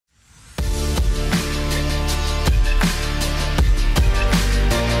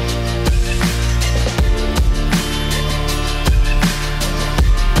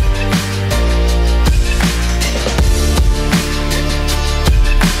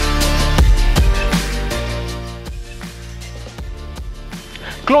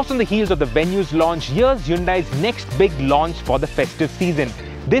Close on the heels of the Venue's launch, here's Hyundai's next big launch for the festive season.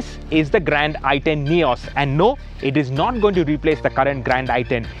 This is the Grand i10 Nios, and no, it is not going to replace the current Grand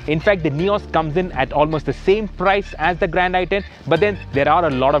i10. In fact, the Nios comes in at almost the same price as the Grand i10, but then there are a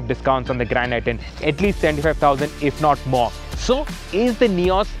lot of discounts on the Grand i10, at least 75,000 if not more. So is the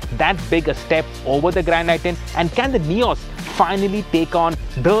Nios that big a step over the Grand i10, and can the Nios finally take on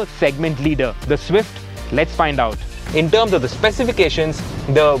the segment leader, the Swift? Let's find out. In terms of the specifications,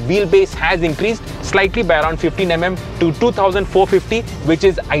 the wheelbase has increased slightly by around 15 mm to 2450, which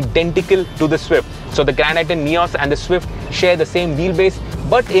is identical to the Swift. So the Grand i10 Nios and the Swift share the same wheelbase,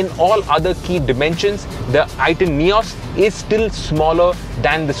 but in all other key dimensions, the i10 Nios is still smaller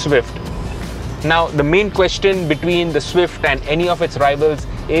than the Swift. Now, the main question between the Swift and any of its rivals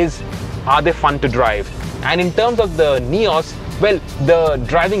is, are they fun to drive? And in terms of the Nios, well, the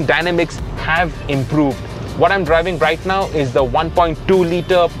driving dynamics have improved. What I'm driving right now is the 1.2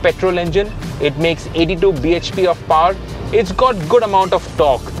 liter petrol engine. It makes 82 bhp of power. It's got good amount of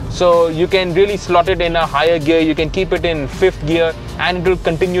torque, so you can really slot it in a higher gear. You can keep it in 5th gear and it will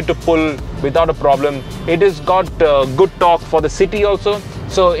continue to pull without a problem. It has got good torque for the city also,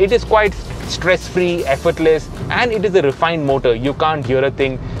 so it is quite stress-free, effortless, and it is a refined motor. You can't hear a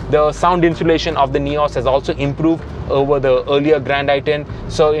thing. The sound insulation of the Nios has also improved over the earlier Grand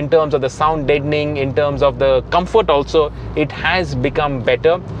i10. So in terms of the sound deadening, in terms of the comfort also, it has become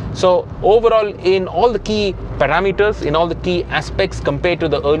better. So overall, in all the key parameters, in all the key aspects compared to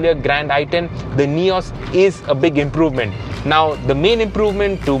the earlier Grand i10, the Nios is a big improvement. Now, the main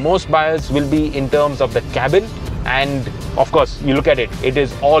improvement to most buyers will be in terms of the cabin, and of course, you look at it, it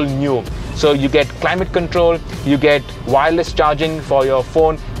is all new. So you get climate control, you get wireless charging for your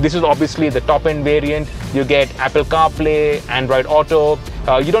phone. This is obviously the top end variant. You get Apple CarPlay, Android Auto.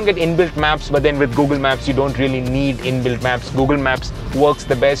 You don't get inbuilt maps, but then with Google Maps, you don't really need inbuilt maps. Google Maps works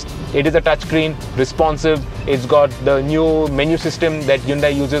the best. It is a touchscreen, responsive. It's got the new menu system that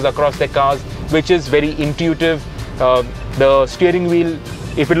Hyundai uses across their cars, which is very intuitive. The steering wheel,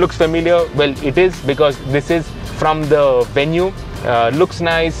 if it looks familiar, well, it is, because this is from the Venue. Looks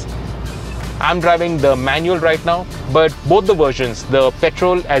nice. I'm driving the manual right now, but both the versions, the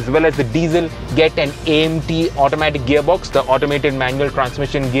petrol as well as the diesel, get an AMT automatic gearbox, the automated manual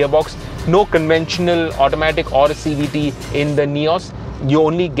transmission gearbox. No conventional automatic or a CVT in the Nios. You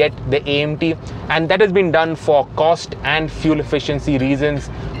only get the AMT, and that has been done for cost and fuel efficiency reasons.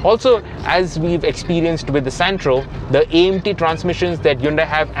 Also, as we've experienced with the Santro, the AMT transmissions that Hyundai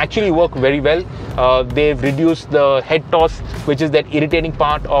have actually work very well. They've reduced the head toss, which is that irritating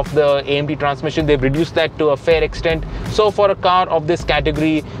part of the AMT transmission. They've reduced that to a fair extent. So for a car of this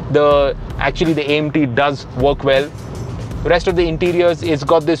category, the AMT does work well. The rest of the interiors, it's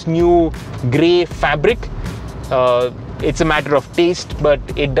got this new grey fabric. It's a matter of taste, but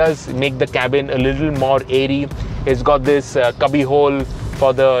it does make the cabin a little more airy. It's got this cubby hole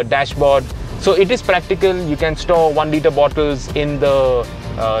for the dashboard, so it is practical. You can store 1 liter bottles in the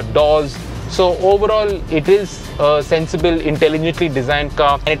doors. So overall, it is a sensible, intelligently designed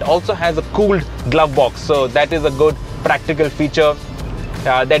car, and it also has a cooled glove box, so that is a good practical feature.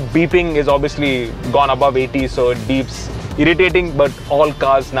 That beeping is obviously gone above 80, so it beeps. Irritating, but all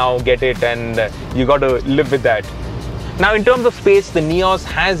cars now get it, and you got to live with that. Now, in terms of space, the Nios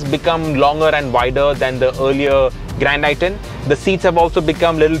has become longer and wider than the earlier Grand i10. The seats have also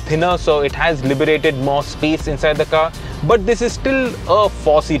become a little thinner, so it has liberated more space inside the car. But this is still a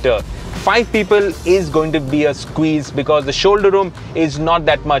 4-seater. 5 people is going to be a squeeze, because the shoulder room is not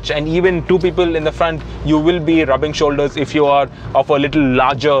that much, and even 2 people in the front, you will be rubbing shoulders if you are of a little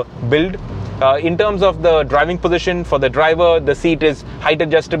larger build. In terms of the driving position for the driver, the seat is height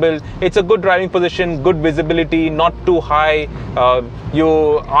adjustable. It's a good driving position, good visibility, not too high. You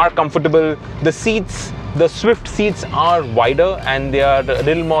are comfortable. The seats, the Swift seats are wider and they are a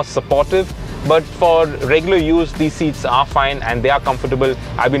little more supportive. But for regular use, these seats are fine and they are comfortable.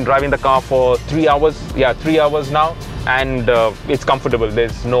 I've been driving the car for 3 hours. Yeah, 3 hours now, and it's comfortable.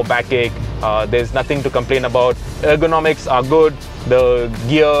 There's no backache. There's nothing to complain about. Ergonomics are good. The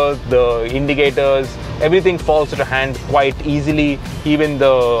gear, the indicators, everything falls to hand quite easily. Even the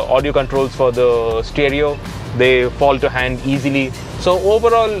audio controls for the stereo, they fall to hand easily. So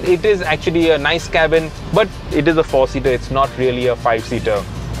overall, it is actually a nice cabin, but it is a 4-seater. It's not really a 5-seater.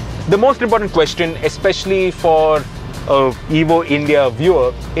 The most important question, especially for a Evo India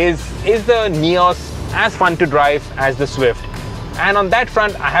viewer, is the Nios as fun to drive as the Swift? And on that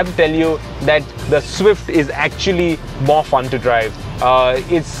front, I have to tell you that the Swift is actually more fun to drive.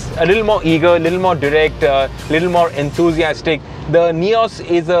 It's a little more eager, a little more direct, a little more enthusiastic. The Nios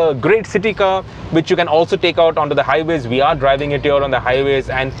is a great city car which you can also take out onto the highways. We are driving it here on the highways,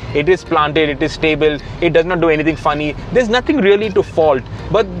 and it is planted, it is stable, it does not do anything funny. There's nothing really to fault,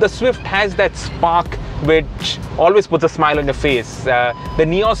 but the Swift has that spark which always puts a smile on your face. The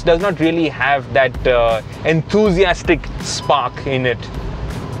Nios does not really have that enthusiastic spark in it.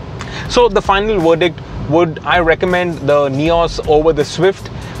 So the final verdict, would I recommend the Nios over the Swift?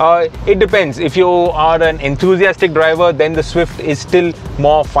 It depends. If you are an enthusiastic driver, then the Swift is still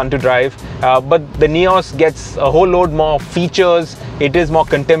more fun to drive. But the Nios gets a whole load more features. It is more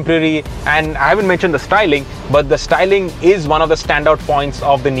contemporary, and I haven't mentioned the styling, but the styling is one of the standout points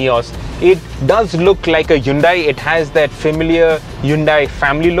of the Nios. It does look like a Hyundai. It has that familiar Hyundai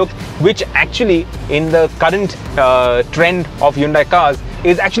family look, which actually in the current trend of Hyundai cars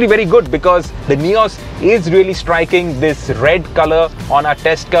is actually very good, because the Nios is really striking. This red color on our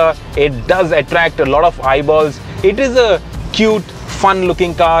test car, it does attract a lot of eyeballs. It is a cute, fun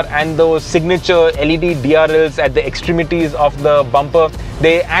looking car, and those signature LED DRLs at the extremities of the bumper,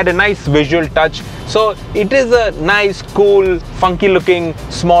 they add a nice visual touch. So it is a nice, cool, funky looking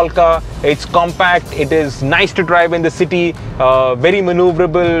small car. It's compact, it is nice to drive in the city, very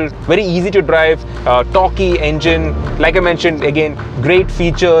maneuverable, very easy to drive, torquey engine, like I mentioned, again, great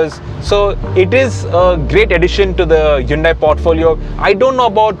features. So it is a great addition to the Hyundai portfolio. I don't know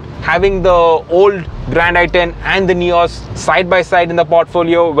about having the old Grand i10 and the Nios side by side in the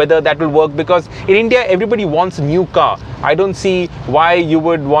portfolio, whether that will work, because in India everybody wants a new car. I don't see why you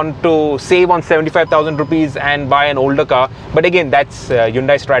would want to save on 75,000 rupees and buy an older car. But again, that's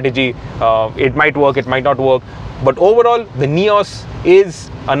Hyundai strategy. It might work, it might not work. But overall, the Nios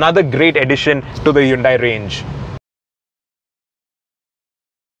is another great addition to the Hyundai range.